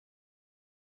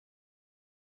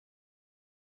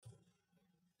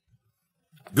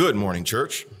Good morning,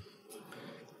 church.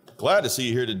 Glad to see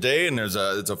you here today, and it's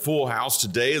a full house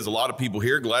today. There's a lot of people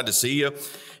here. Glad to see you,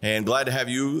 and glad to have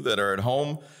you that are at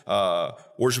home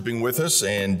worshiping with us,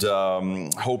 and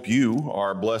hope you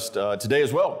are blessed today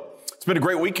as well. It's been a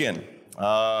great weekend.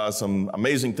 Some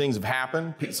amazing things have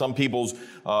happened. Some people's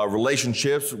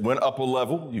relationships went up a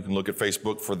level. You can look at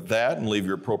Facebook for that and leave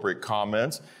your appropriate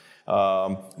comments.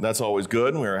 That's always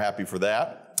good, and we're happy for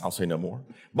that. I'll say no more.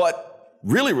 But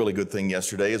really good thing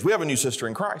yesterday is we have a new sister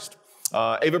in Christ.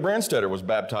 Ava Brandstetter was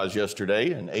baptized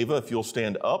yesterday. And Ava, if you'll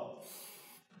stand up.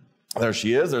 There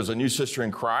she is. There's a new sister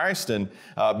in Christ. And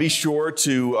be sure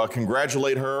to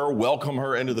congratulate her, welcome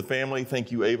her into the family.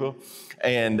 Thank you, Ava.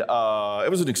 And it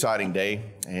was an exciting day.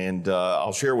 And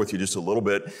I'll share with you just a little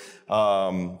bit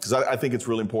because I think it's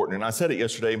really important. And I said it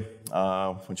yesterday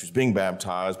when she was being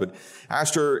baptized. But I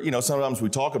asked her, sometimes we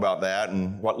talk about that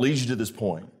and what leads you to this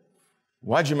point.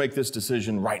 Why'd you make this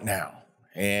decision right now?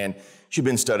 And she'd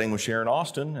been studying with Sharon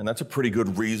Austin, and that's a pretty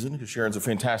good reason because Sharon's a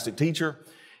fantastic teacher,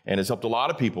 and it's helped a lot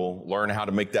of people learn how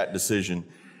to make that decision.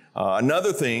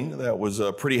 Another thing that was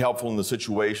pretty helpful in the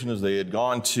situation is they had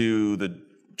gone to the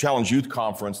Challenge Youth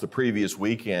Conference the previous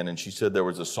weekend, and she said there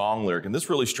was a song lyric, and this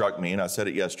really struck me, and I said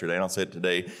it yesterday, and I'll say it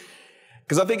today,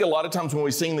 because I think a lot of times when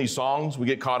we sing these songs, we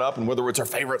get caught up in whether it's our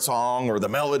favorite song or the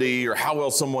melody or how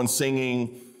well someone's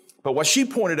singing. But what she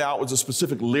pointed out was a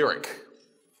specific lyric.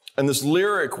 And this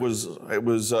lyric was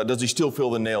Does He Still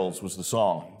Feel the Nails was the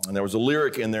song. And there was a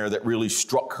lyric in there that really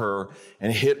struck her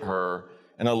and hit her.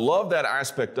 And I love that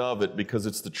aspect of it because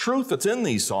it's the truth that's in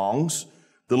these songs,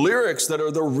 the lyrics that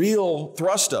are the real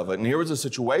thrust of it. And here was a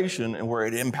situation and where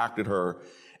it impacted her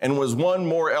and was one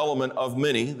more element of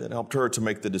many that helped her to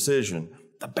make the decision,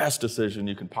 the best decision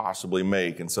you can possibly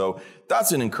make. And so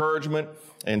that's an encouragement.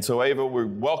 And so, Ava, we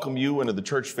welcome you into the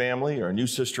church family. You're a new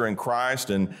sister in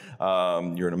Christ, and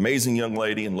you're an amazing young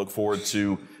lady, and look forward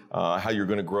to how you're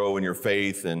going to grow in your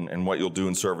faith and what you'll do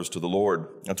in service to the Lord.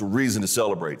 That's a reason to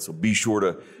celebrate, so be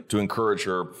sure to encourage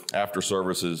her after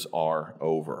services are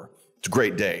over. It's a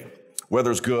great day.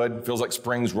 Weather's good. Feels like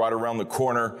spring's right around the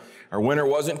corner. Our winter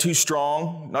wasn't too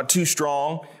strong, not too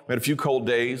strong. We had a few cold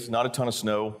days, not a ton of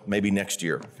snow, maybe next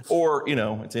year. Or,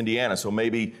 it's Indiana, so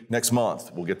maybe next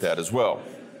month we'll get that as well.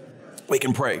 We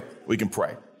can pray. We can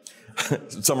pray.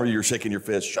 Some of you are shaking your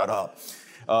fist. Shut up.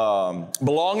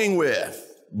 Belonging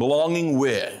with.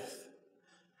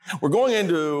 We're going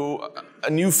into a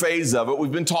new phase of it. We've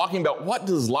been talking about what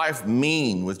does life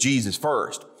mean with Jesus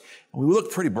first. We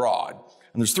looked pretty broad.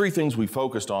 And there's three things we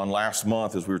focused on last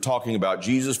month as we were talking about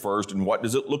Jesus first and what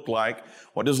does it look like?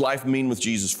 What does life mean with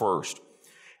Jesus first?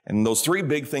 And those three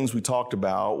big things we talked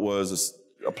about was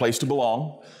a place to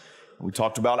belong. We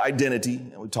talked about identity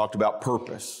and we talked about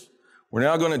purpose. We're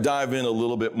now going to dive in a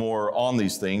little bit more on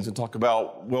these things and talk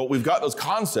about, we've got those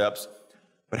concepts,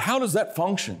 but how does that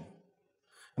function?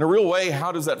 In a real way,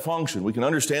 how does that function? We can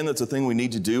understand that's a thing we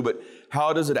need to do, but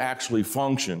how does it actually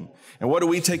function? And what do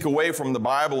we take away from the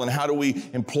Bible and how do we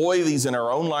employ these in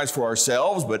our own lives for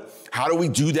ourselves, but how do we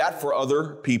do that for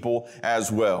other people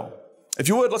as well? If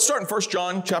you would, let's start in 1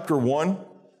 John chapter 1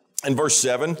 and verse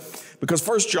 7, because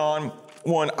 1 John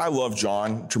 1, I love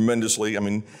John tremendously. I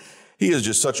mean, he is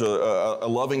just such a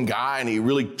loving guy, and he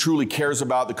really, truly cares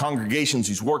about the congregations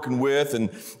he's working with, and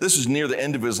this is near the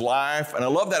end of his life, and I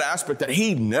love that aspect that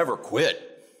he never quit.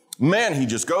 Man, he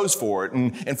just goes for it,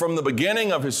 and from the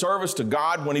beginning of his service to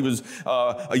God when he was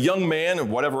a young man of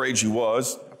whatever age he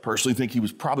was, I personally think he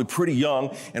was probably pretty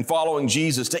young, and following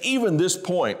Jesus to even this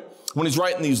point, when he's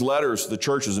writing these letters to the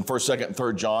churches in 1st, 2nd, and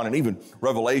 3rd John, and even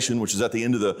Revelation, which is at the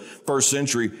end of the first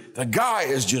century, the guy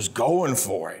is just going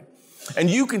for it.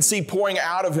 And you can see pouring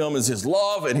out of him is his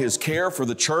love and his care for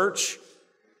the church.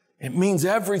 It means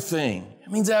everything.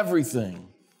 It means everything.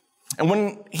 And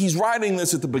when he's writing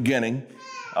this at the beginning,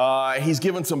 he's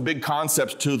given some big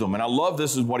concepts to them. And I love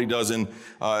this is what he does in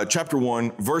chapter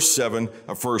 1, verse 7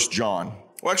 of 1 John.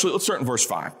 Well, actually, let's start in verse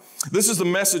 5. This is the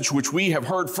message which we have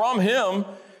heard from him.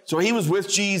 So he was with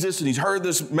Jesus, and he's heard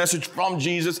this message from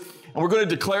Jesus, and we're going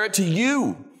to declare it to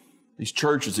you, these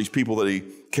churches, these people that he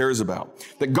cares about,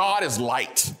 that God is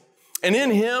light, and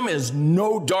in him is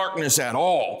no darkness at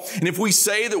all. And if we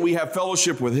say that we have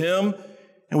fellowship with him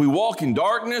and we walk in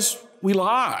darkness, we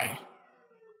lie,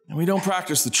 and we don't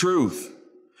practice the truth.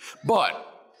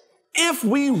 But if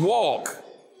we walk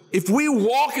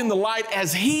in the light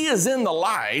as he is in the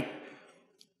light,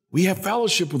 we have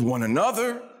fellowship with one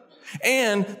another,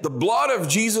 and the blood of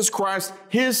Jesus Christ,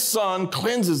 his Son,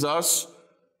 cleanses us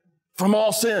from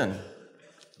all sin.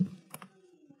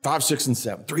 5, 6, and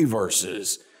 7, 3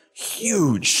 verses.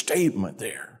 Huge statement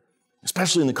there,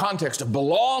 especially in the context of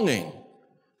belonging.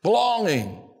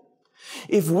 Belonging.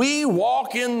 If we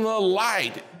walk in the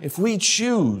light, if we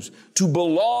choose to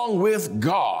belong with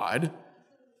God,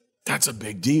 that's a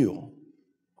big deal.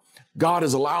 God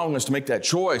is allowing us to make that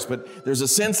choice, but there's a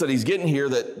sense that he's getting here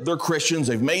that they're Christians,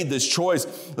 they've made this choice,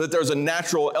 that there's a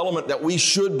natural element that we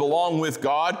should belong with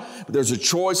God, but there's a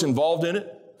choice involved in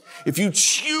it. If you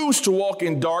choose to walk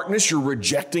in darkness, you're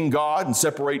rejecting God and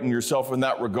separating yourself in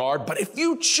that regard. But if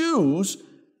you choose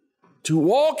to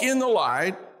walk in the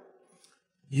light,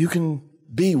 you can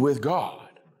be with God.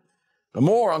 But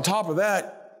more on top of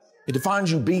that, it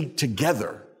defines you be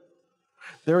together.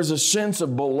 There is a sense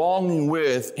of belonging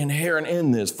with inherent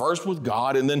in this, first with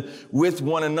God and then with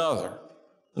one another.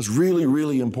 That's really,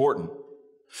 really important.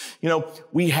 You know,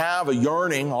 we have a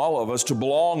yearning, all of us, to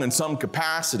belong in some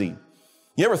capacity.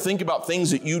 You ever think about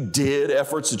things that you did,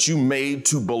 efforts that you made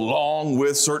to belong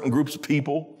with certain groups of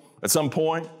people at some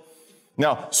point?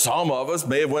 Now, some of us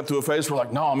may have went through a phase where we're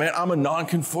like, no, man, I'm a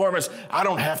nonconformist. I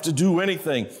don't have to do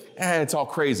anything. It's all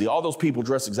crazy. All those people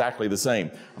dress exactly the same.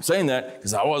 I'm saying that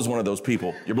because I was one of those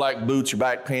people. Your black boots, your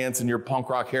black pants, and your punk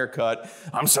rock haircut.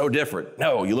 I'm so different.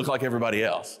 No, you look like everybody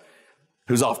else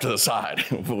who's off to the side,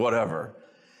 whatever.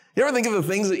 You ever think of the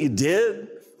things that you did?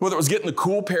 Whether it was getting the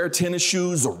cool pair of tennis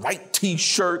shoes, the right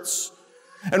t-shirts.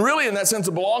 And really, in that sense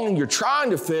of belonging, you're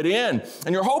trying to fit in,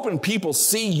 and you're hoping people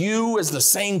see you as the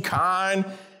same kind,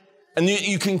 and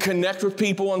you can connect with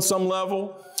people on some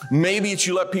level. Maybe it's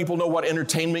you let people know what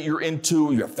entertainment you're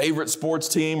into, your favorite sports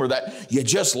team, or that you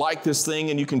just like this thing,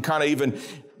 and you can kind of even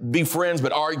be friends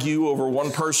but argue over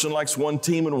one person likes one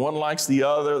team and one likes the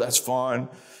other. That's fun.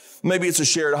 Maybe it's a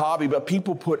shared hobby, but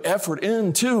people put effort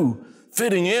into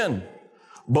fitting in,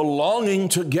 belonging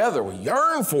together. We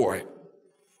yearn for it.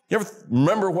 You ever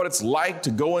remember what it's like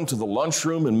to go into the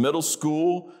lunchroom in middle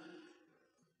school?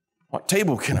 What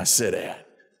table can I sit at?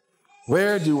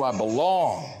 Where do I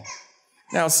belong?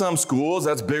 Now, some schools,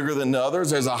 that's bigger than others.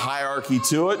 There's a hierarchy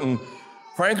to it, and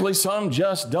frankly, some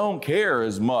just don't care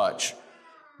as much.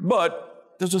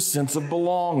 But there's a sense of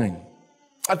belonging.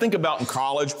 I think about in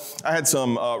college, I had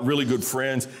some really good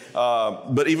friends,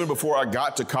 but even before I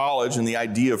got to college and the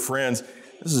idea of friends,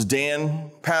 this is Dan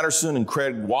Patterson and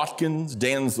Craig Watkins.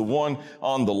 Dan's the one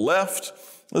on the left.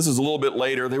 This is a little bit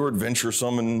later. They were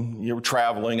adventuresome and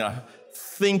traveling. I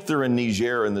think they're in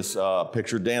Niger in this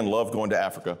picture. Dan loved going to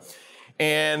Africa.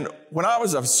 And when I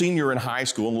was a senior in high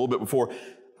school, and a little bit before,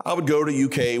 I would go to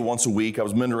UK once a week. I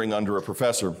was mentoring under a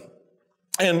professor.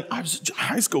 And I was a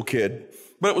high school kid,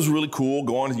 but it was really cool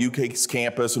going to UK's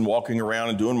campus and walking around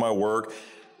and doing my work.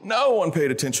 No one paid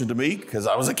attention to me because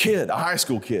I was a kid, a high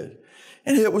school kid.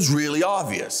 And it was really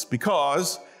obvious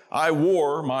because I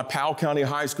wore my Powell County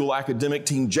High School academic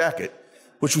team jacket,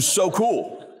 which was so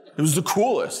cool. It was the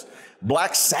coolest.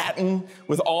 Black satin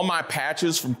with all my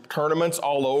patches from tournaments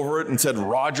all over it and said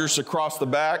Rogers across the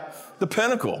back. The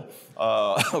pinnacle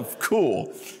of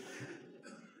cool.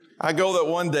 I go that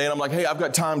one day and I'm like, hey, I've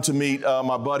got time to meet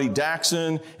my buddy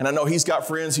Daxon. And I know he's got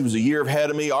friends. He was a year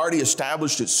ahead of me, already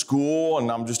established at school.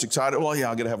 And I'm just excited. Well, yeah,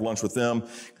 I'll get to have lunch with them.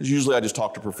 Because usually I just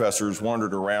talked to professors,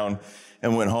 wandered around,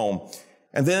 and went home.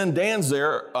 And then Dan's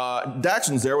there,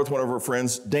 Daxon's there with one of her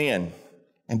friends, Dan.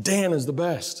 And Dan is the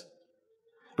best.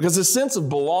 Because the sense of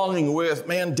belonging with,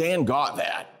 man, Dan got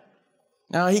that.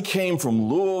 Now, he came from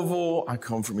Louisville. I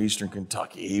come from Eastern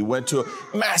Kentucky. He went to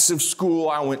a massive school.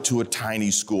 I went to a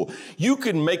tiny school. You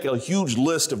can make a huge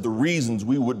list of the reasons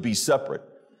we would be separate.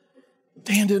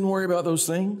 Dan didn't worry about those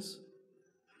things.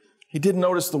 He did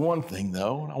notice the one thing,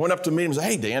 though. I went up to meet him and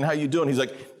said, hey, Dan, how you doing? He's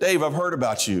like, Dave, I've heard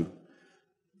about you.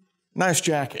 Nice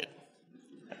jacket.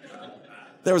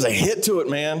 There was a hit to it,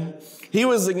 man. He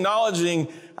was acknowledging,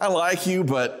 I like you,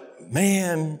 but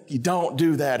man, you don't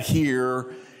do that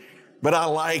here. But I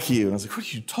like you. And I was like,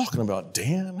 what are you talking about,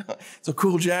 Dan? It's a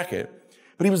cool jacket.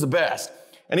 But he was the best.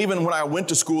 And even when I went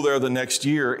to school there the next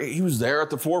year, he was there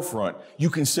at the forefront. You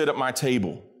can sit at my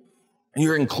table. And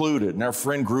you're included. And our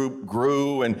friend group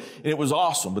grew, and it was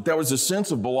awesome. But there was a sense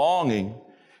of belonging.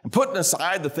 And putting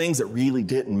aside the things that really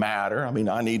didn't matter. I mean,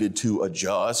 I needed to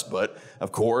adjust. But,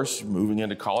 of course, moving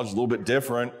into college is a little bit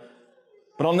different.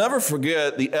 But I'll never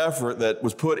forget the effort that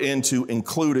was put into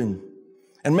including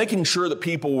and making sure that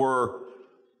people were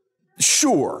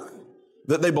sure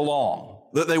that they belong,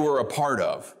 that they were a part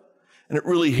of. And it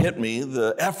really hit me,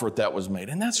 the effort that was made.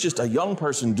 And that's just a young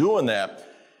person doing that.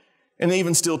 And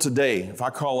even still today, if I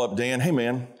call up Dan, hey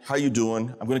man, how you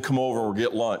doing? I'm going to come over and we'll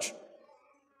get lunch.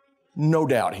 No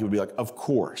doubt he would be like, of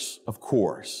course, of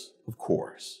course, of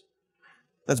course.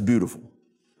 That's beautiful.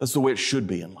 That's the way it should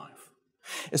be in life,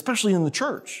 especially in the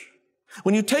church.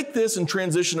 When you take this and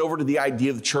transition over to the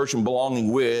idea of the church and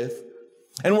belonging with,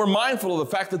 And we're mindful of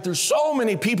the fact that there's so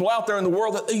many people out there in the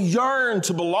world that they yearn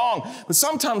to belong, but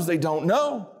sometimes they don't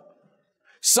know.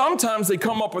 Sometimes they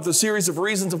come up with a series of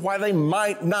reasons of why they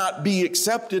might not be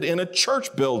accepted in a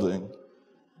church building.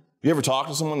 You ever talk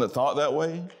to someone that thought that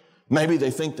way? Maybe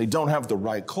they think they don't have the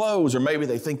right clothes, or maybe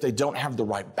they think they don't have the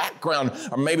right background,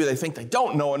 or maybe they think they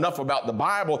don't know enough about the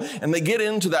Bible, and they get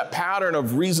into that pattern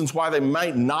of reasons why they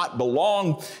might not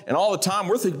belong. And all the time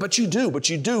we're thinking, but you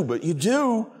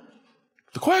do.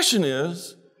 The question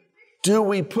is, do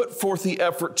we put forth the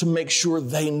effort to make sure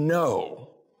they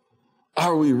know?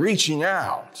 Are we reaching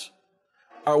out?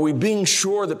 Are we being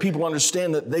sure that people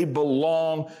understand that they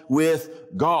belong with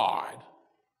God?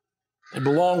 They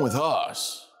belong with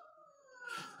us.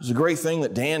 It was a great thing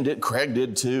that Dan did, Craig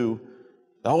did too.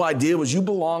 The whole idea was you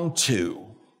belong to,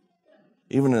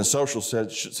 even in a social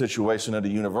situation at a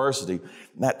university.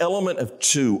 That element of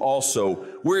to also,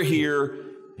 we're here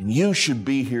and you should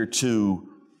be here too,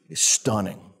 is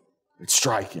stunning. It's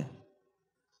striking.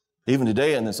 Even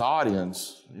today in this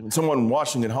audience, even someone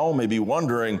watching at home may be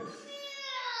wondering,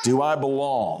 do I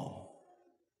belong?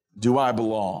 Do I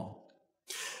belong?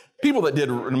 People that did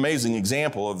an amazing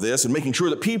example of this and making sure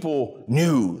that people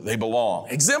knew they belong,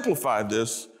 exemplified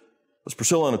this, was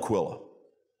Priscilla and Aquila.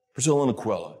 Priscilla and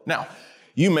Aquila. Now,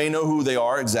 you may know who they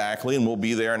are exactly, and we'll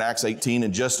be there in Acts 18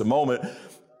 in just a moment,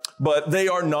 but they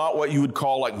are not what you would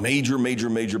call like major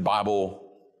Bible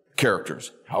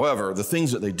characters. However, the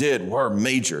things that they did were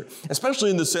major,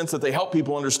 especially in the sense that they help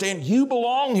people understand you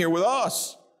belong here with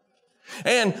us.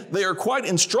 And they are quite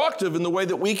instructive in the way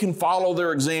that we can follow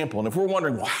their example. And if we're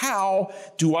wondering, well, how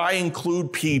do I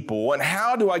include people and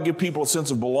how do I give people a sense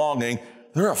of belonging?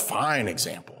 They're a fine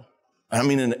example. I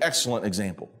mean, an excellent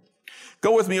example.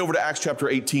 Go with me over to Acts chapter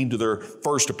 18 to their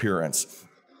first appearance.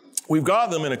 We've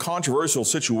got them in a controversial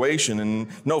situation, and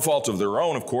no fault of their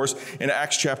own, of course. In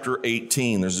Acts chapter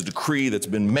 18, there's a decree that's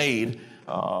been made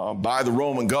by the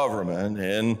Roman government,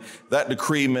 and that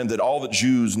decree meant that all the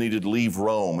Jews needed to leave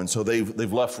Rome, and so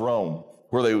they've left Rome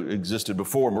where they existed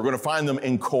before. And we're going to find them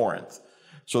in Corinth,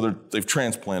 so they've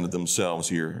transplanted themselves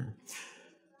here.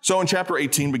 So in chapter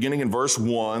 18, beginning in verse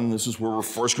 1, this is where we're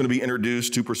first going to be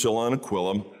introduced to Priscilla and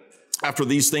Aquila. After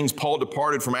these things, Paul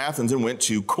departed from Athens and went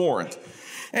to Corinth,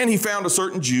 and he found a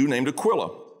certain Jew named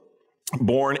Aquila,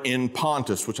 born in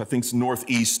Pontus, which I think is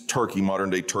northeast Turkey,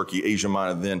 modern-day Turkey, Asia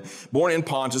Minor then. Born in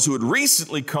Pontus, who had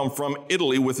recently come from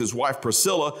Italy with his wife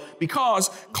Priscilla because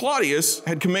Claudius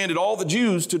had commanded all the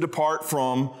Jews to depart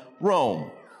from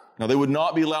Rome. Now, they would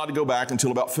not be allowed to go back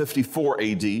until about 54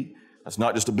 AD. That's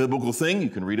not just a biblical thing. You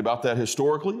can read about that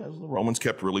historically, as the Romans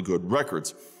kept really good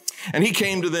records. And he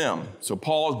came to them. So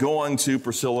Paul is going to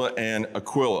Priscilla and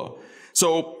Aquila.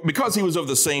 So because he was of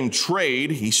the same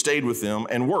trade, he stayed with them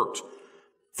and worked.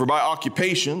 For by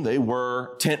occupation, they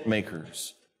were tent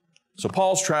makers. So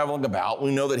Paul's traveling about.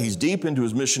 We know that he's deep into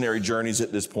his missionary journeys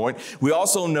at this point. We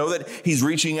also know that he's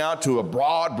reaching out to a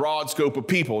broad scope of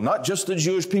people, not just the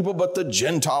Jewish people, but the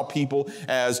Gentile people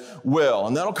as well.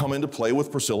 And that'll come into play with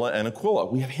Priscilla and Aquila.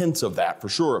 We have hints of that for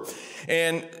sure.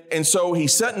 And so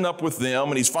he's setting up with them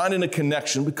and he's finding a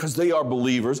connection because they are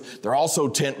believers. They're also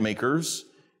tent makers.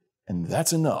 And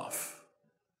that's enough.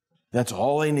 That's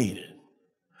all they needed.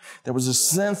 There was a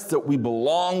sense that we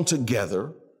belong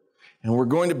together and we're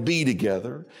going to be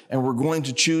together and we're going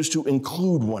to choose to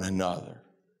include one another.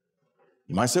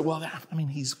 You might say, well, I mean,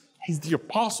 he's the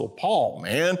Apostle Paul,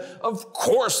 man. Of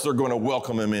course they're going to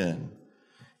welcome him in.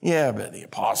 Yeah, but the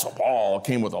Apostle Paul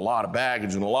came with a lot of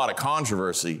baggage and a lot of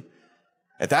controversy.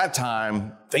 At that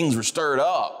time, things were stirred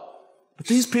up. But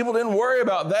these people didn't worry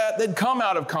about that. They'd come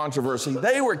out of controversy.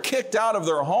 They were kicked out of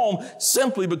their home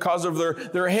simply because of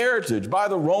their heritage by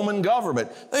the Roman government.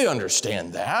 They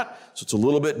understand that. So it's a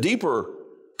little bit deeper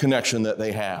connection that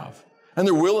they have. And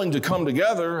they're willing to come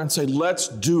together and say, let's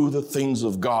do the things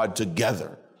of God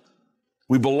together.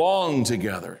 We belong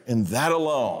together in that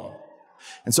alone.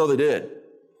 And so they did.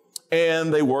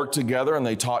 And they worked together and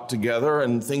they taught together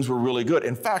and things were really good.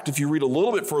 In fact, if you read a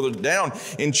little bit further down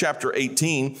in chapter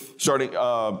 18, starting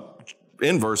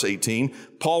in verse 18,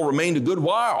 Paul remained a good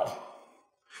while.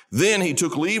 Then he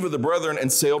took leave of the brethren and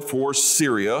sailed for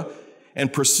Syria,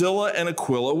 and Priscilla and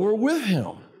Aquila were with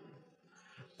him.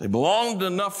 They belonged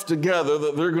enough together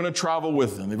that they're going to travel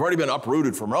with him. They've already been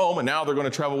uprooted from Rome, and now they're going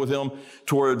to travel with him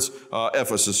towards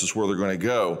Ephesus is where they're going to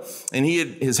go. And he had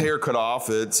his hair cut off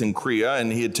at Cenchrea,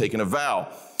 and he had taken a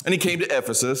vow. And he came to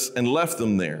Ephesus and left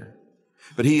them there.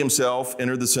 But he himself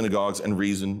entered the synagogues and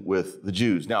reasoned with the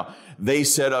Jews. Now, they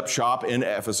set up shop in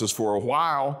Ephesus for a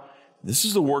while. This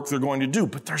is the work they're going to do,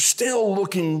 but they're still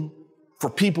looking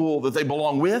for people that they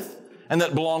belong with and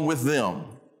that belong with them.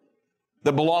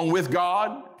 that belong with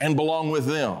God and belong with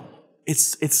them. It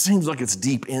seems like it's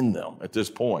deep in them at this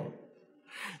point.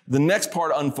 The next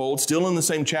part unfolds, still in the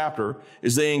same chapter,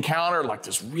 is they encounter like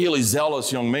this really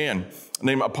zealous young man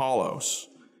named Apollos.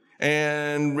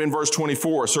 And in verse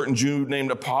 24, a certain Jew named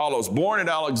Apollos, born at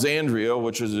Alexandria,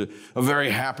 which is a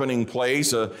very happening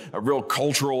place, a real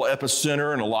cultural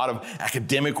epicenter, and a lot of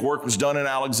academic work was done in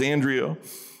Alexandria.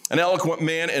 An eloquent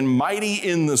man and mighty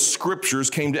in the scriptures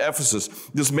came to Ephesus.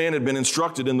 This man had been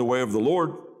instructed in the way of the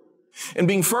Lord. And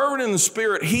being fervent in the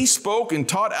Spirit, he spoke and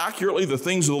taught accurately the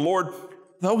things of the Lord,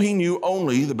 though he knew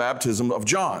only the baptism of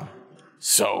John.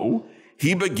 So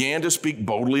he began to speak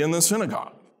boldly in the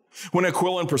synagogue. When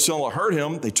Aquila and Priscilla heard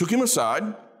him, they took him aside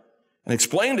and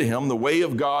explained to him the way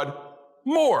of God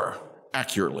more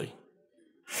accurately.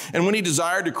 And when he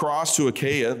desired to cross to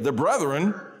Achaia, the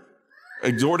brethren,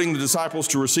 exhorting the disciples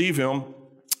to receive him,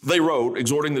 they wrote,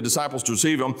 exhorting the disciples to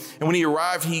receive him. And when he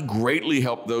arrived, he greatly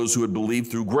helped those who had believed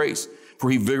through grace, for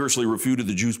he vigorously refuted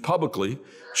the Jews publicly,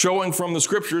 showing from the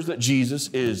scriptures that Jesus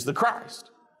is the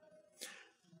Christ.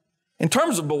 In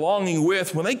terms of belonging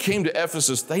with, when they came to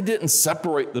Ephesus, they didn't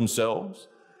separate themselves.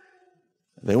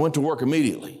 They went to work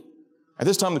immediately. At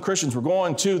this time, the Christians were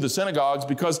going to the synagogues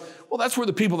because, well, that's where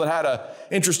the people that had an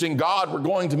interest in God were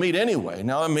going to meet anyway.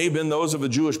 Now, there may have been those of a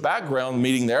Jewish background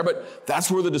meeting there, but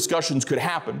that's where the discussions could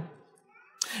happen.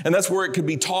 And that's where it could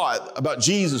be taught about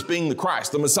Jesus being the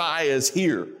Christ. The Messiah is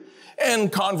here.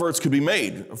 And converts could be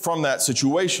made from that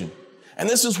situation. And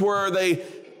this is where they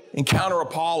encounter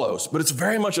Apollos, but it's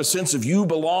very much a sense of you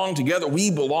belong together.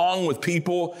 We belong with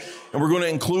people, and we're going to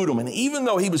include them. And even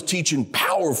though he was teaching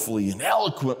powerfully and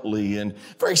eloquently and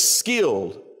very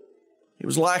skilled, he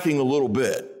was lacking a little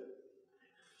bit.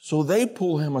 So they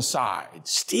pull him aside,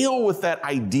 still with that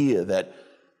idea that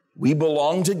we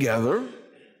belong together.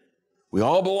 We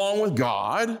all belong with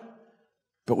God,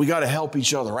 but we got to help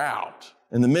each other out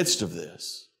in the midst of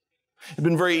this. It'd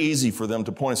been very easy for them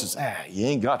to point and say, you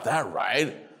ain't got that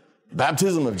right.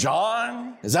 Baptism of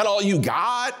John? Is that all you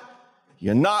got?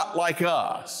 You're not like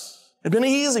us. It'd been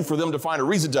easy for them to find a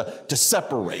reason to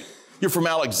separate. You're from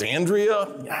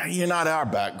Alexandria? You're not our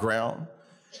background.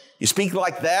 You speak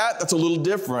like that? That's a little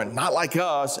different. Not like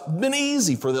us. It'd been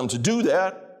easy for them to do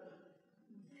that.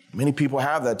 Many people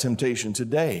have that temptation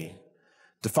today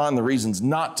to find the reasons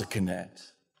not to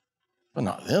connect. But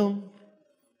not them.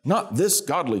 Not this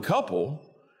godly couple.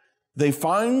 They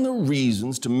find the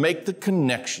reasons to make the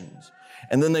connections,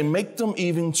 and then they make them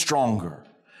even stronger.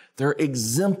 They're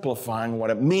exemplifying what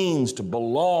it means to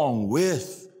belong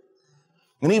with.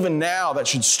 And even now, that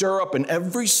should stir up in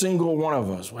every single one of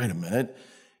us. Wait a minute.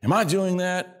 Am I doing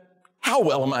that? How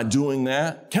well am I doing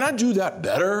that? Can I do that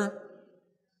better?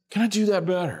 Can I do that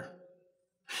better?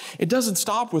 It doesn't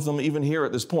stop with them even here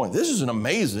at this point. This is an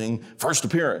amazing first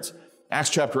appearance. Acts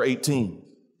chapter 18.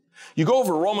 You go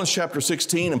over Romans chapter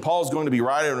 16, and Paul's going to be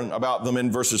writing about them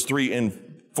in verses 3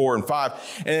 and 4 and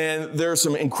 5. And there are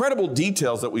some incredible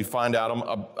details that we find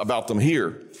out about them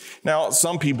here. Now,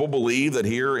 some people believe that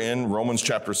here in Romans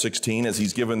chapter 16, as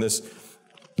he's given this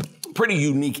pretty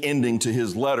unique ending to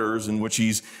his letters in which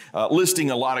he's listing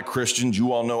a lot of Christians.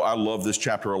 You all know I love this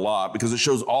chapter a lot because it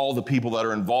shows all the people that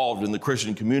are involved in the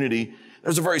Christian community.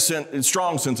 There's a very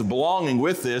strong sense of belonging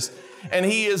with this. And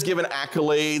he is given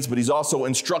accolades, but he's also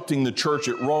instructing the church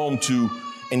at Rome to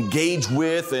engage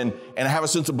with and have a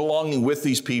sense of belonging with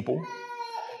these people.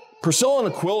 Priscilla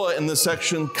and Aquila in this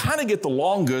section kind of get the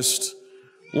longest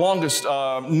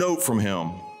note from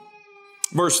him.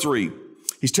 Verse 3,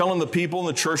 he's telling the people in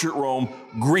the church at Rome,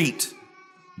 greet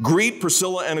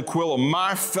Priscilla and Aquila,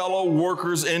 my fellow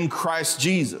workers in Christ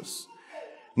Jesus.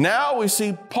 Now we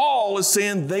see Paul is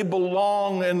saying they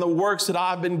belong in the works that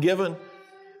I've been given.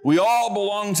 We all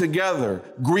belong together.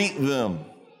 Greet them.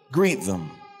 Greet them.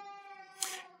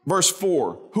 Verse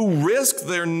 4, who risked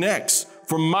their necks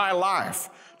for my life,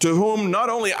 to whom not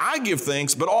only I give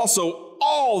thanks, but also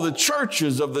all the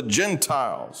churches of the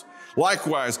Gentiles.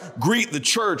 Likewise, greet the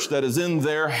church that is in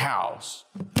their house.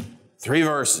 3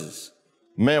 verses.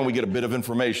 Man, we get a bit of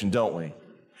information, don't we?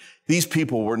 These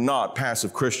people were not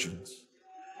passive Christians.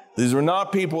 These were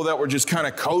not people that were just kind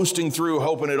of coasting through,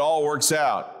 hoping it all works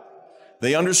out.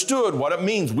 They understood what it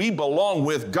means. We belong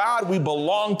with God. We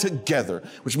belong together,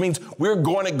 which means we're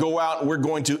going to go out and we're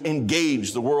going to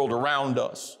engage the world around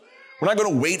us. We're not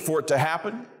going to wait for it to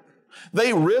happen.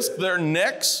 They risked their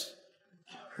necks.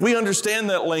 We understand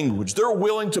that language. They're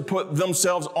willing to put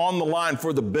themselves on the line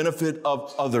for the benefit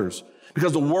of others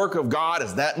because the work of God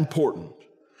is that important.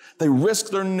 They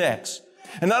risked their necks.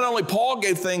 And not only Paul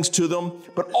gave thanks to them,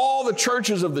 but all the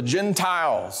churches of the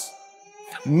Gentiles.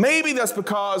 Maybe that's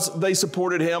because they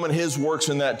supported him and his works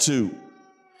in that too.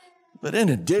 But in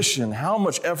addition, how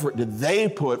much effort did they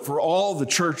put for all the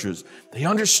churches? They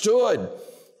understood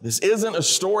this isn't a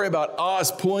story about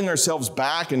us pulling ourselves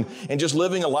back and just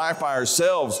living a life by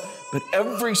ourselves, but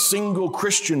every single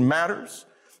Christian matters.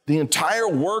 The entire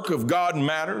work of God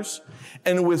matters.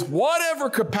 And with whatever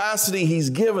capacity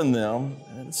He's given them,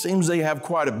 and it seems they have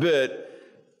quite a bit,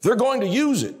 they're going to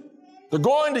use it. They're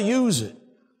going to use it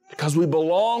because we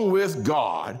belong with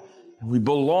God and we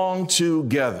belong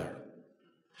together.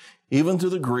 Even to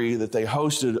the degree that they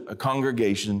hosted a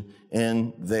congregation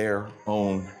in their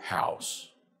own house.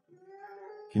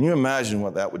 Can you imagine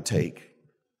what that would take?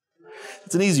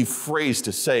 It's an easy phrase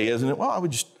to say, isn't it? Well, I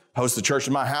would just host the church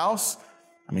in my house.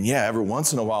 I mean, yeah, every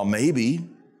once in a while, maybe.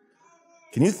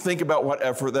 Can you think about what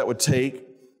effort that would take?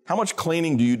 How much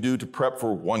cleaning do you do to prep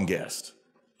for one guest,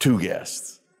 2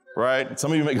 guests, right?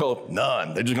 Some of you may go,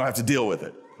 none. They're just going to have to deal with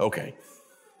it. Okay.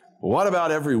 But what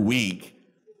about every week,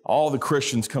 all the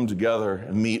Christians come together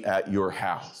and meet at your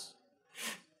house?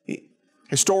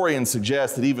 Historians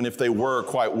suggest that even if they were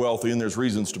quite wealthy, and there's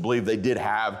reasons to believe they did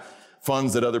have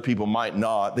funds that other people might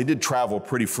not, they did travel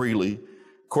pretty freely.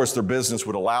 Of course, their business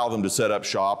would allow them to set up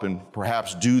shop and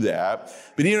perhaps do that.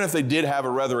 But even if they did have a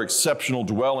rather exceptional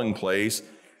dwelling place,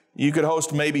 you could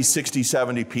host maybe 60,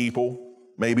 70 people,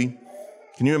 maybe.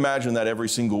 Can you imagine that every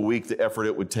single week, the effort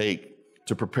it would take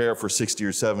to prepare for 60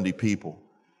 or 70 people?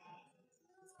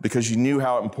 Because you knew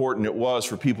how important it was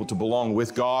for people to belong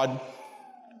with God,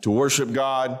 to worship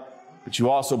God, but you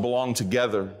also belong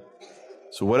together.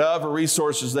 So whatever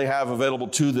resources they have available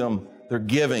to them, they're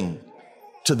giving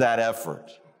to that effort.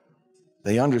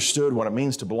 They understood what it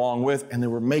means to belong with, and they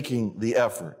were making the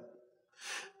effort.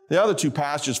 The other 2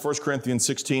 passages, 1 Corinthians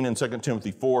 16 and 2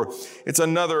 Timothy 4, it's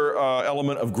another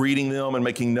element of greeting them and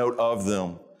making note of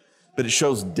them, but it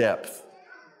shows depth.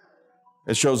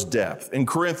 It shows depth. In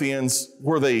Corinthians,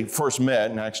 where they first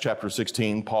met, in Acts chapter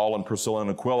 16, Paul and Priscilla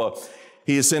and Aquila,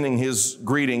 he is sending his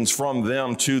greetings from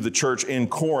them to the church in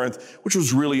Corinth, which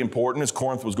was really important as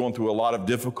Corinth was going through a lot of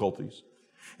difficulties.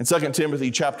 In 2 Timothy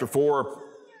chapter 4,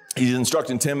 he's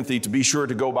instructing Timothy to be sure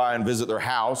to go by and visit their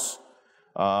house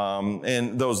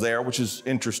and those there, which is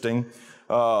interesting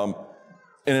in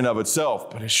and of itself.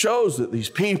 But it shows that these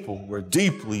people were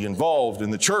deeply involved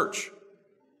in the church.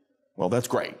 Well, that's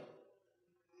great.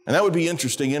 And that would be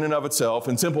interesting in and of itself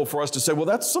and simple for us to say, well,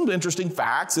 that's some interesting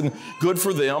facts and good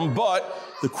for them. But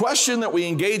the question that we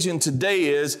engage in today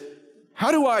is,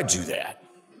 how do I do that?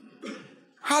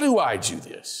 How do I do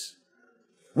this?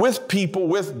 With people,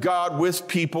 with God, with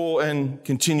people, and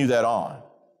continue that on.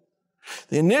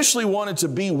 They initially wanted to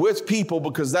be with people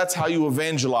because that's how you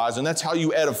evangelize and that's how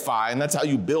you edify and that's how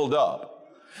you build up.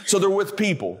 So they're with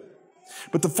people.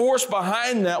 But the force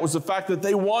behind that was the fact that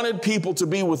they wanted people to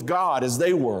be with God as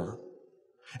they were.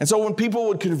 And so when people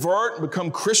would convert and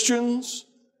become Christians,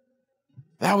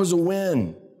 that was a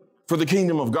win for the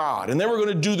kingdom of God. And they were going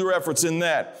to do their efforts in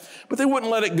that. But they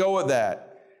wouldn't let it go at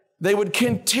that. They would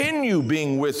continue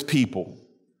being with people.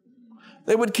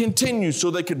 They would continue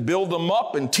so they could build them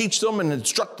up and teach them and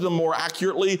instruct them more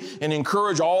accurately and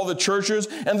encourage all the churches.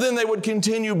 And then they would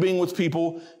continue being with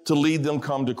people to lead them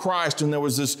come to Christ. And there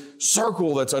was this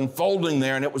circle that's unfolding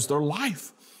there, and it was their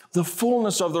life, the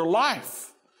fullness of their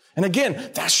life. And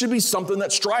again, that should be something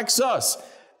that strikes us.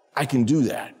 I can do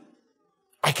that.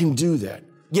 I can do that.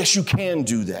 Yes, you can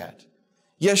do that.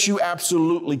 Yes, you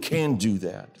absolutely can do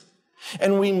that.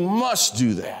 And we must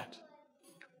do that.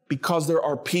 Because there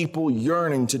are people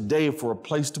yearning today for a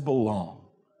place to belong.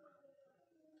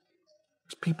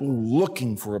 There's people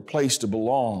looking for a place to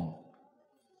belong.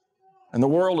 And the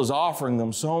world is offering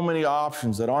them so many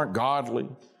options that aren't godly,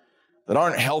 that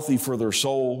aren't healthy for their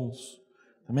souls.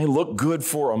 They may look good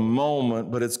for a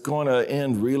moment, but it's going to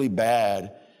end really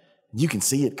bad. You can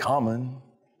see it coming.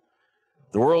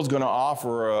 The world's going to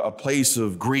offer a place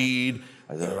of greed,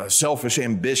 selfish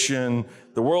ambition.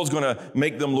 The world's going to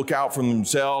make them look out for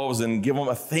themselves and give them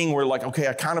a thing where like, okay,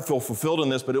 I kind of feel fulfilled in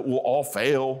this, but it will all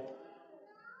fail.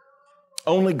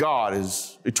 Only God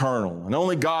is eternal, and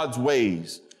only God's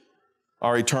ways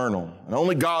are eternal, and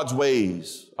only God's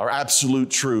ways are absolute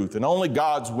truth, and only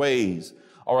God's ways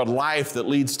are a life that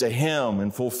leads to Him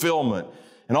and fulfillment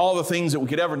and all the things that we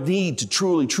could ever need to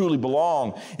truly, truly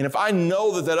belong. And if I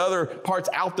know that other part's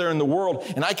out there in the world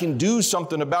and I can do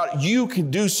something about it, you can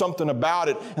do something about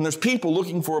it, and there's people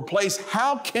looking for a place,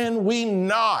 how can we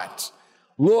not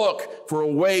look for a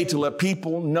way to let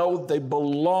people know they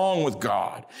belong with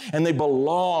God and they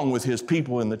belong with His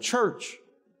people in the church?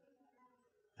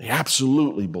 They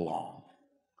absolutely belong.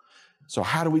 So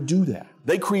how do we do that?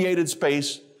 They created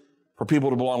space for people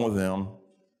to belong with them.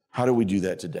 How do we do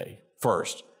that today?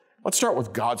 First, let's start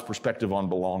with God's perspective on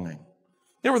belonging.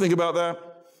 You ever think about that?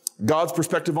 God's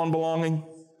perspective on belonging?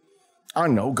 I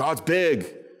know God's big.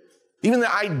 Even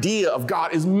the idea of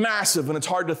God is massive, and it's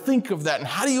hard to think of that. And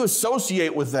how do you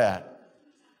associate with that?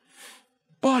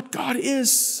 But God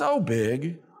is so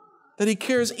big that he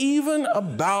cares even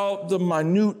about the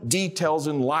minute details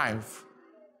in life.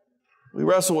 We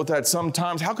wrestle with that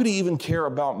sometimes. How could he even care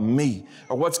about me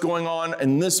or what's going on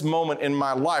in this moment in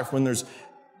my life when there's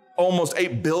almost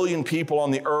 8 billion people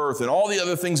on the earth and all the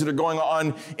other things that are going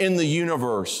on in the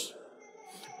universe?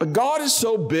 But God is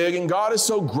so big and God is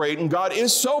so great and God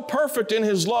is so perfect in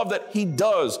his love that he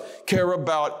does care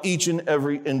about each and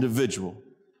every individual.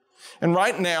 And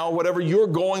right now, whatever you're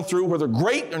going through, whether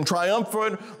great and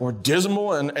triumphant or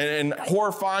dismal and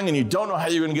horrifying and you don't know how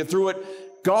you're going to get through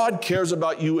it, God cares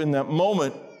about you in that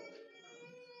moment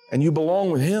and you belong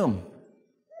with him.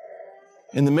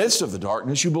 In the midst of the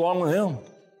darkness, you belong with him.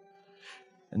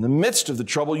 In the midst of the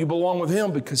trouble, you belong with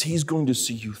him because he's going to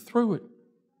see you through it.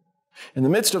 In the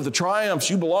midst of the triumphs,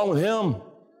 you belong with him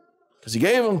because he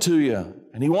gave them to you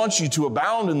and he wants you to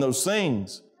abound in those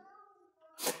things.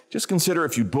 Just consider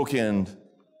if you bookend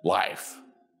life.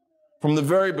 From the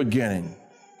very beginning,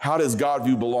 how does God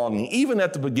view belonging? Even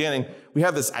at the beginning, we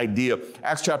have this idea.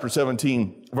 Acts chapter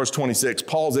 17, verse 26,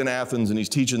 Paul's in Athens and he's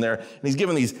teaching there and he's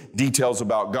giving these details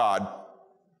about God.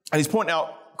 And he's pointing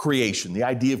out creation, the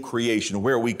idea of creation,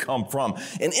 where we come from.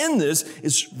 And in this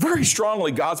is very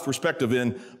strongly God's perspective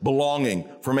in belonging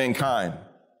for mankind.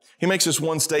 He makes this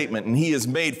one statement, and he has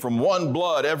made from one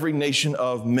blood every nation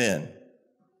of men.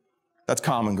 That's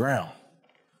common ground.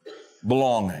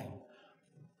 Belonging.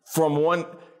 From one,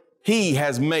 he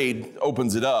has made,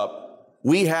 opens it up.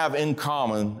 We have in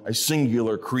common a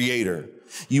singular creator.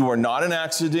 You are not an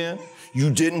accident. You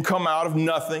didn't come out of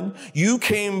nothing. You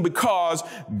came because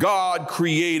God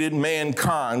created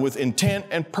mankind with intent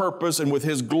and purpose and with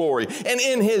his glory and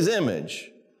in his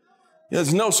image.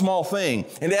 It's no small thing.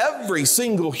 And every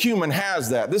single human has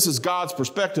that. This is God's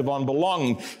perspective on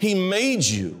belonging. He made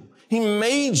you. He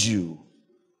made you.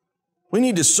 We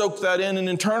need to soak that in and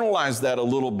internalize that a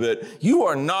little bit. You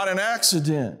are not an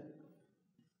accident.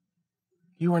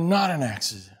 You are not an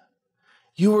accident.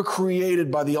 You were created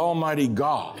by the Almighty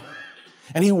God.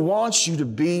 And he wants you to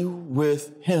be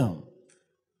with him.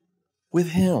 With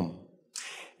him.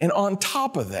 And on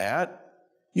top of that,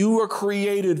 you were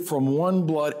created from one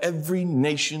blood, every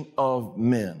nation of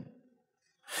men.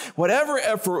 Whatever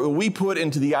effort we put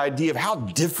into the idea of how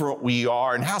different we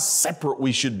are and how separate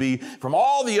we should be from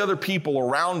all the other people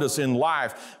around us in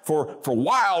life for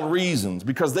wild reasons,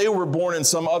 because they were born in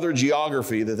some other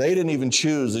geography that they didn't even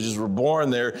choose. They just were born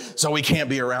there, so we can't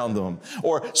be around them.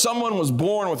 Or someone was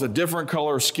born with a different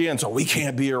color of skin, so we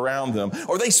can't be around them.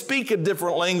 Or they speak a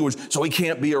different language, so we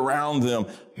can't be around them.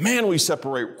 Man, we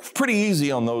separate pretty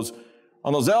easy on those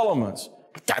elements.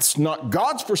 But that's not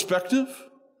God's perspective.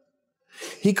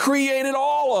 He created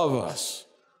all of us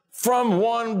from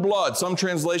one blood. Some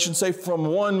translations say from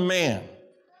one man.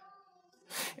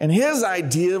 And his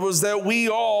idea was that we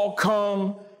all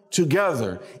come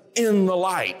together in the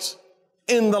light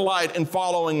and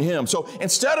following him. So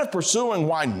instead of pursuing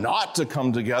why not to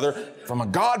come together, from a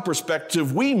God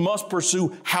perspective, we must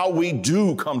pursue how we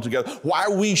do come together, why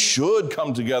we should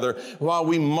come together, why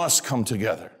we must come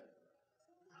together.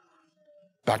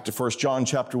 Back to 1 John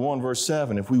chapter 1, verse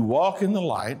 7. If we walk in the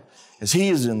light, as he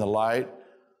is in the light,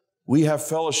 we have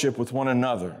fellowship with one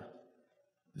another.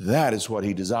 That is what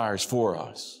he desires for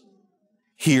us.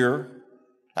 Here,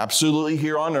 absolutely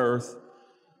here on earth,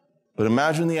 but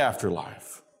imagine the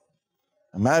afterlife.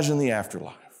 Imagine the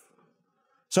afterlife.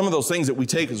 Some of those things that we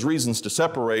take as reasons to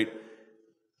separate,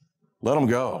 let them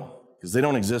go, because they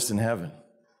don't exist in heaven.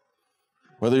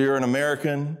 Whether you're an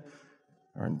American,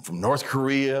 or from North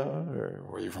Korea, or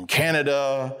whether you're from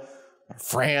Canada, or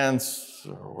France,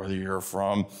 or whether you're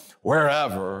from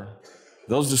wherever,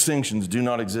 those distinctions do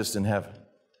not exist in heaven.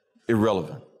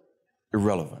 Irrelevant.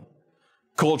 Irrelevant.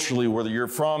 Culturally, whether you're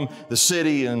from the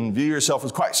city and view yourself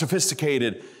as quite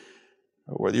sophisticated,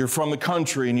 or whether you're from the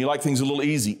country and you like things a little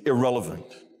easy, irrelevant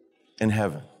in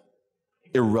heaven.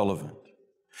 Irrelevant.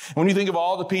 And when you think of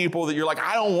all the people that you're like,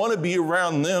 I don't want to be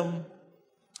around them,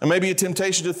 and maybe a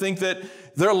temptation to think that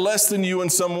they're less than you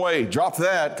in some way. Drop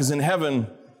that, because in heaven,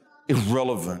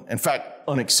 irrelevant. In fact,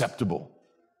 unacceptable.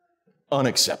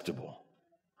 Unacceptable.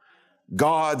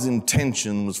 God's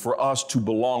intention was for us to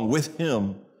belong with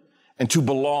him and to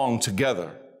belong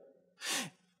together.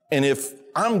 And if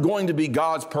I'm going to be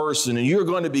God's person and you're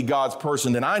going to be God's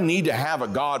person, then I need to have a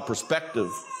God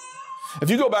perspective. If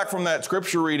you go back from that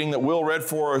scripture reading that Will read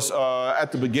for us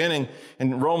at the beginning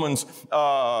in Romans,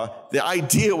 the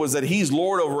idea was that he's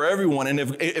Lord over everyone. And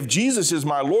if Jesus is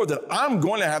my Lord, then I'm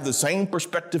going to have the same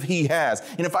perspective he has.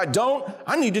 And if I don't,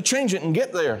 I need to change it and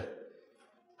get there.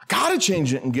 I got to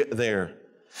change it and get there.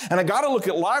 And I got to look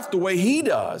at life the way he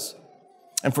does.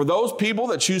 And for those people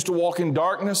that choose to walk in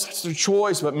darkness, that's their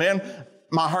choice. But man,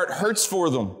 my heart hurts for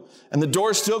them. And the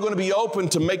door is still going to be open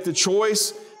to make the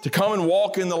choice to come and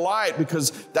walk in the light, because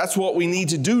that's what we need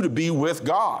to do to be with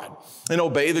God and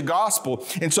obey the gospel.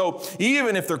 And so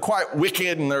even if they're quite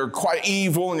wicked and they're quite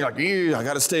evil and you're like, I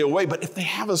got to stay away. But if they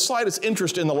have the slightest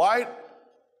interest in the light,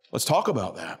 let's talk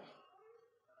about that.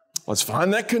 Let's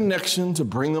find that connection to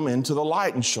bring them into the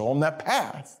light and show them that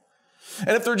path. And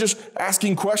if they're just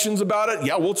asking questions about it,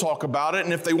 yeah, we'll talk about it.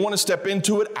 And if they want to step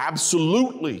into it,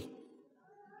 absolutely.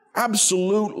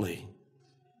 Absolutely.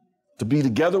 To be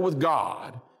together with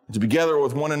God, to be together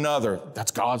with one another,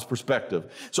 that's God's perspective.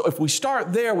 So if we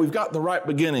start there, we've got the right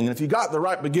beginning. And if you got the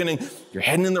right beginning, you're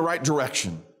heading in the right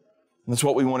direction. And that's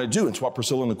what we want to do. It's what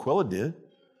Priscilla and Aquila did.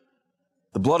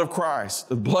 The blood of Christ,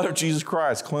 the blood of Jesus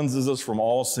Christ cleanses us from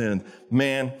all sin.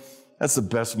 Man, that's the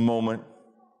best moment.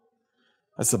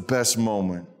 That's the best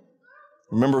moment.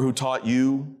 Remember who taught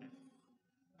you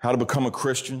how to become a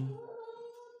Christian?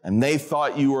 And they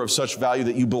thought you were of such value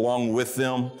that you belong with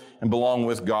them and belong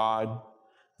with God.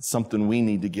 It's something we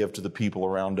need to give to the people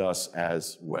around us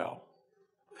as well.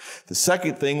 The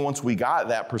second thing, once we got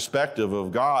that perspective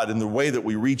of God and the way that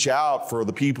we reach out for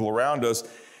the people around us,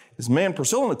 is, man,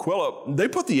 Priscilla and Aquila, they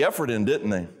put the effort in, didn't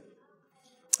they?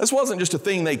 This wasn't just a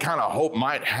thing they kind of hoped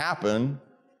might happen.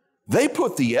 They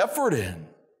put the effort in.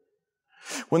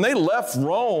 When they left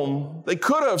Rome, they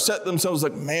could have set themselves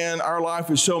like, man, our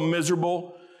life is so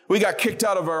miserable. We got kicked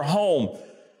out of our home.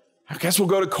 I guess we'll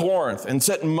go to Corinth and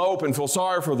sit and mope and feel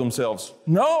sorry for themselves.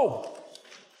 No.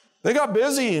 They got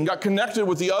busy and got connected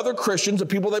with the other Christians, the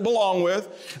people they belong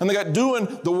with, and they got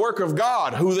doing the work of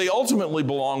God, who they ultimately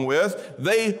belong with.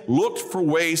 They looked for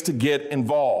ways to get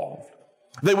involved.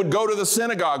 They would go to the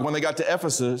synagogue when they got to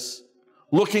Ephesus,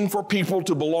 looking for people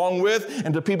to belong with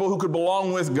and to people who could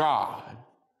belong with God.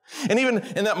 And even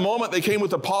in that moment they came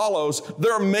with Apollos,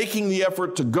 they're making the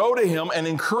effort to go to him and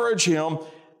encourage him.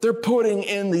 They're putting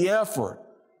in the effort.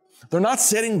 They're not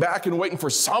sitting back and waiting for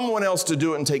someone else to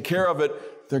do it and take care of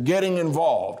it. They're getting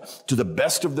involved to the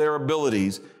best of their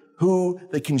abilities, who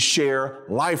they can share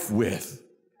life with,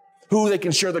 who they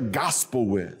can share the gospel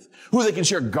with, who they can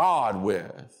share God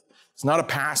with. It's not a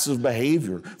passive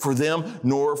behavior for them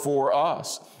nor for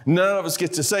us. None of us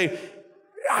get to say,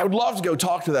 I would love to go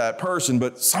talk to that person,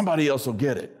 but somebody else will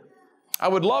get it. I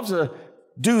would love to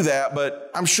do that, but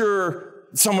I'm sure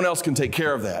someone else can take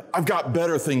care of that. I've got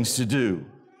better things to do.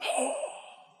 Oh,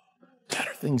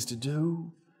 better things to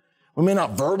do. We may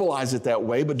not verbalize it that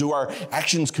way, but do our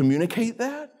actions communicate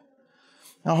that?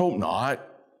 I hope not.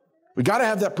 We got to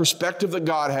have that perspective that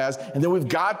God has, and then we've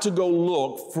got to go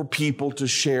look for people to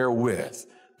share with,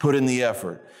 put in the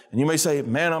effort. And you may say,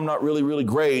 man, I'm not really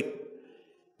great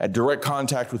at direct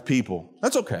contact with people.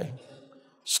 That's okay.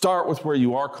 Start with where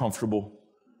you are comfortable.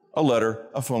 A letter,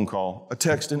 a phone call, a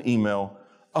text, an email,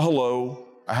 a hello,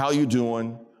 a how you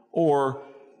doing, or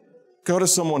go to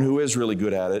someone who is really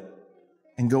good at it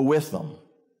and go with them.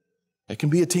 It can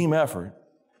be a team effort.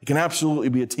 It can absolutely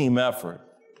be a team effort.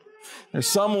 There's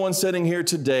someone sitting here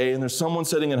today and there's someone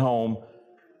sitting at home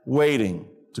waiting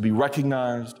to be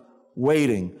recognized,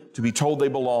 waiting to be told they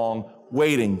belong,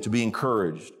 waiting to be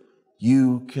encouraged.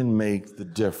 You can make the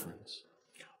difference.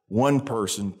 One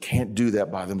person can't do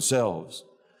that by themselves.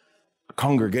 A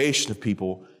congregation of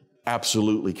people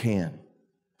absolutely can.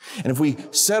 And if we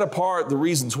set apart the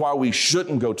reasons why we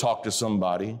shouldn't go talk to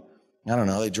somebody, I don't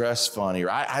know, they dress funny, or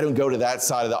I don't go to that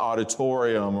side of the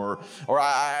auditorium, or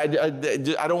I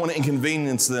don't want to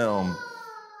inconvenience them.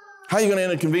 How are you going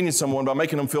to inconvenience someone? By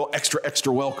making them feel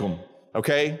extra welcome,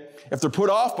 okay? If they're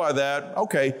put off by that,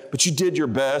 okay, but you did your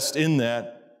best in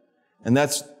that, and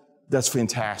that's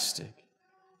fantastic.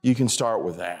 You can start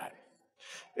with that.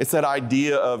 It's that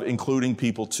idea of including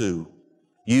people too.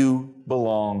 You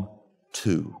belong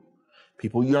too.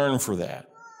 People yearn for that.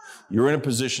 You're in a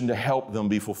position to help them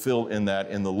be fulfilled in that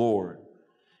in the Lord.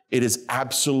 It is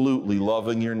absolutely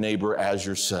loving your neighbor as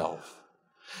yourself.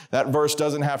 That verse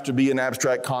doesn't have to be an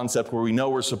abstract concept where we know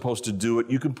we're supposed to do it.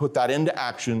 You can put that into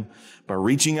action by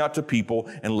reaching out to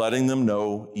people and letting them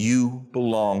know you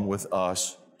belong with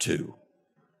us too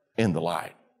in the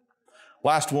light.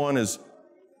 Last one is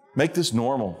make this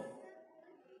normal.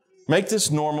 Make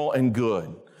this normal and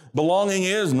good. Belonging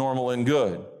is normal and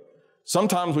good.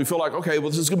 Sometimes we feel like, okay, well,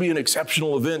 this is going to be an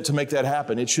exceptional event to make that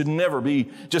happen. It should never be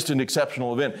just an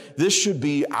exceptional event. This should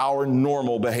be our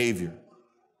normal behavior.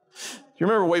 Do you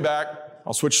remember way back?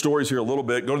 I'll switch stories here a little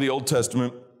bit. Go to the Old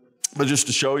Testament. But just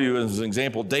to show you as an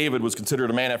example, David was considered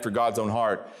a man after God's own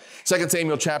heart. 2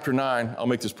 Samuel chapter 9, I'll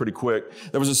make this pretty quick.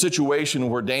 There was a situation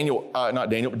where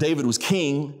David was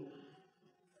king.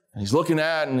 And he's looking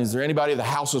at, and is there anybody of the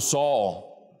house of Saul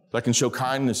that I can show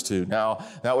kindness to? Now,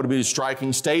 that would be a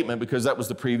striking statement because that was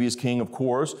the previous king, of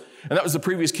course. And that was the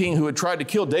previous king who had tried to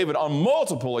kill David on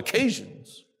multiple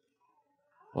occasions.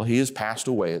 Well, he has passed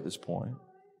away at this point.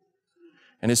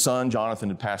 And his son, Jonathan,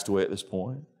 had passed away at this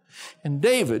point. And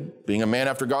David, being a man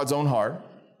after God's own heart,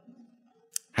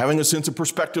 having a sense of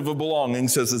perspective of belonging,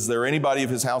 says, is there anybody of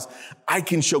his house I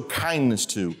can show kindness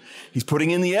to? He's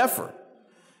putting in the effort.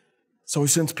 So he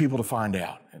sends people to find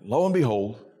out. And lo and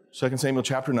behold, 2 Samuel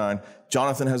chapter 9,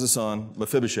 Jonathan has a son,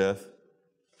 Mephibosheth,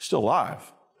 still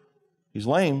alive. He's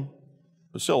lame,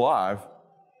 but still alive.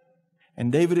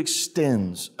 And David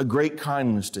extends a great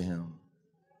kindness to him.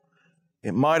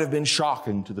 It might have been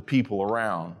shocking to the people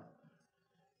around.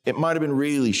 It might have been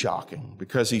really shocking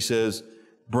because he says,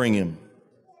 bring him.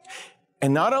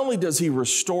 And not only does he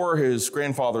restore his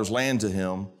grandfather's land to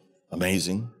him,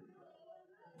 amazing,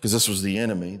 because this was the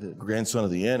enemy, the grandson of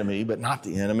the enemy, but not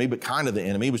the enemy, but kind of the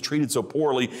enemy. He was treated so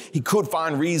poorly, he could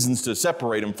find reasons to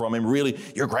separate him from him. Really,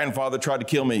 your grandfather tried to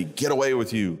kill me, get away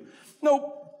with you.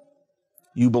 Nope.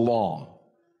 You belong.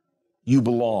 You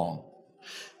belong.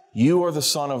 You are the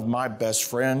son of my best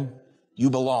friend. You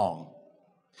belong.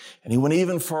 And he went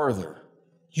even further.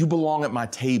 You belong at my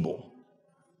table.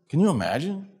 Can you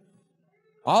imagine?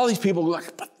 All these people,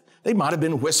 they might have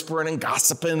been whispering and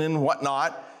gossiping and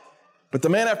whatnot. But the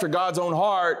man after God's own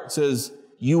heart says,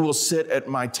 you will sit at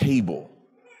my table.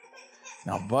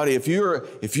 Now, buddy, if you're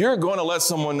going to let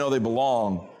someone know they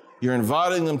belong, you're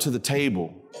inviting them to the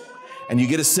table. And you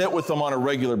get to sit with them on a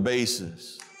regular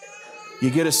basis. You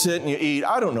get to sit and you eat.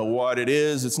 I don't know what it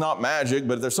is. It's not magic,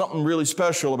 but there's something really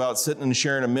special about sitting and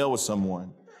sharing a meal with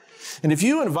someone. And if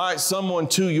you invite someone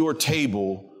to your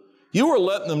table, you are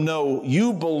letting them know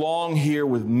you belong here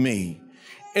with me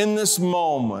in this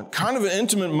moment, kind of an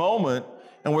intimate moment,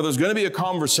 and where there's going to be a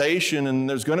conversation and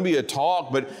there's going to be a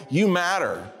talk, but you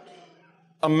matter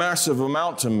a massive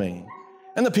amount to me.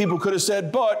 And the people could have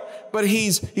said, but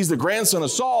he's the grandson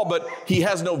of Saul, but he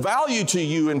has no value to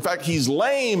you. In fact, he's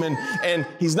lame and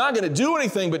he's not going to do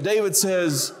anything. But David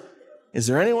says, is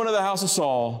there anyone in the house of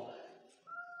Saul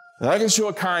that I can show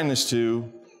a kindness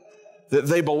to, that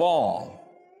they belong?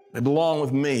 They belong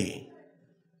with me.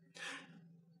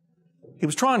 He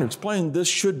was trying to explain this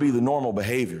should be the normal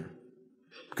behavior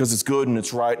because it's good and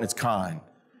it's right and it's kind.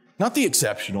 Not the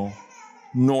exceptional,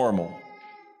 normal.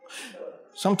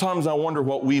 Sometimes I wonder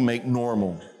what we make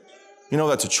normal. You know,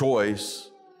 that's a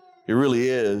choice. It really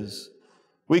is.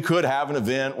 We could have an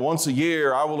event once a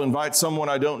year. I will invite someone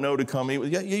I don't know to come eat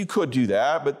with. Yeah, you could do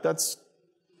that, but that's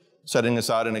setting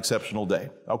aside an exceptional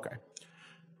day. Okay.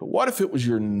 But what if it was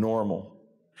your normal?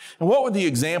 And what would the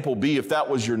example be if that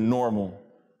was your normal?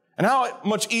 And how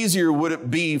much easier would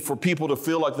it be for people to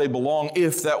feel like they belong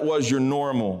if that was your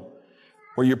normal?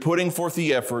 Where you're putting forth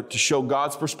the effort to show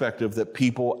God's perspective that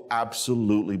people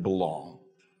absolutely belong.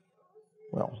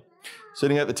 Well,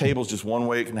 sitting at the table is just one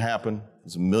way it can happen.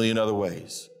 There's a million other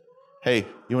ways. Hey,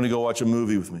 you want to go watch a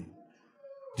movie with me?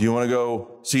 Do you want to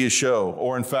go see a show?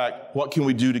 Or in fact, what can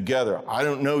we do together? I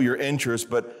don't know your interests,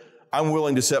 but I'm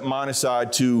willing to set mine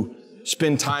aside to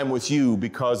spend time with you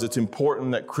because it's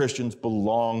important that Christians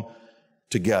belong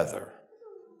together.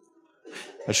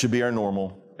 That should be our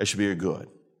normal. That should be our good.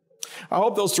 I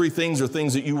hope those three things are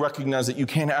things that you recognize that you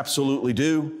can absolutely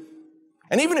do.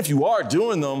 And even if you are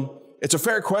doing them, it's a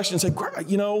fair question. Say,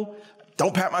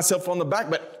 don't pat myself on the back,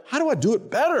 but how do I do it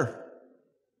better?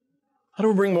 How do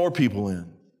we bring more people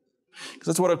in? Because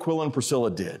that's what Aquila and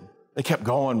Priscilla did. They kept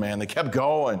going, man. They kept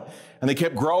going. And they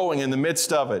kept growing in the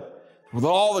midst of it. With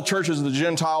all the churches of the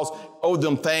Gentiles owed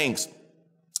them thanks.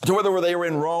 To whether they were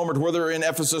in Rome or to whether they were in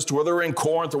Ephesus, to whether they were in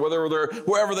Corinth or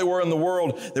wherever they were in the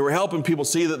world, they were helping people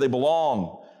see that they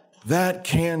belong. That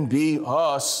can be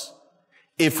us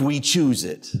if we choose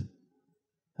it.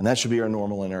 And that should be our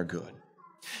normal and our good.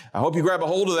 I hope you grab a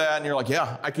hold of that and you're like,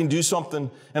 yeah, I can do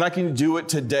something and I can do it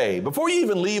today. Before you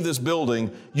even leave this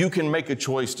building, you can make a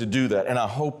choice to do that. And I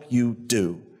hope you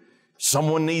do.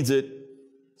 Someone needs it.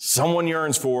 Someone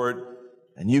yearns for it.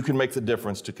 And you can make the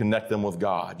difference to connect them with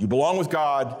God. You belong with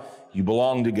God. You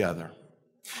belong together.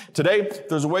 Today, if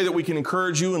there's a way that we can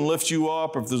encourage you and lift you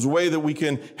up, if there's a way that we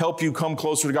can help you come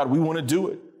closer to God, we want to do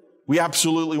it. We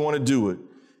absolutely want to do it.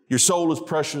 Your soul is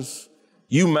precious.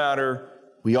 You matter.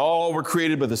 We all were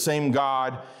created by the same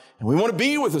God, and we want to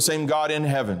be with the same God in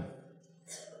heaven.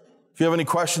 If you have any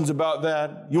questions about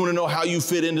that, you want to know how you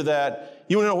fit into that,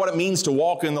 you want to know what it means to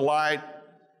walk in the light,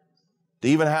 to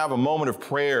even have a moment of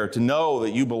prayer, to know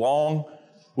that you belong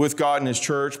with God in His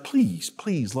church,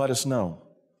 please let us know.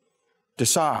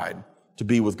 Decide to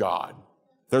be with God.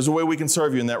 If there's a way we can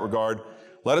serve you in that regard,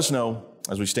 let us know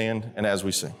as we stand and as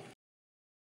we sing.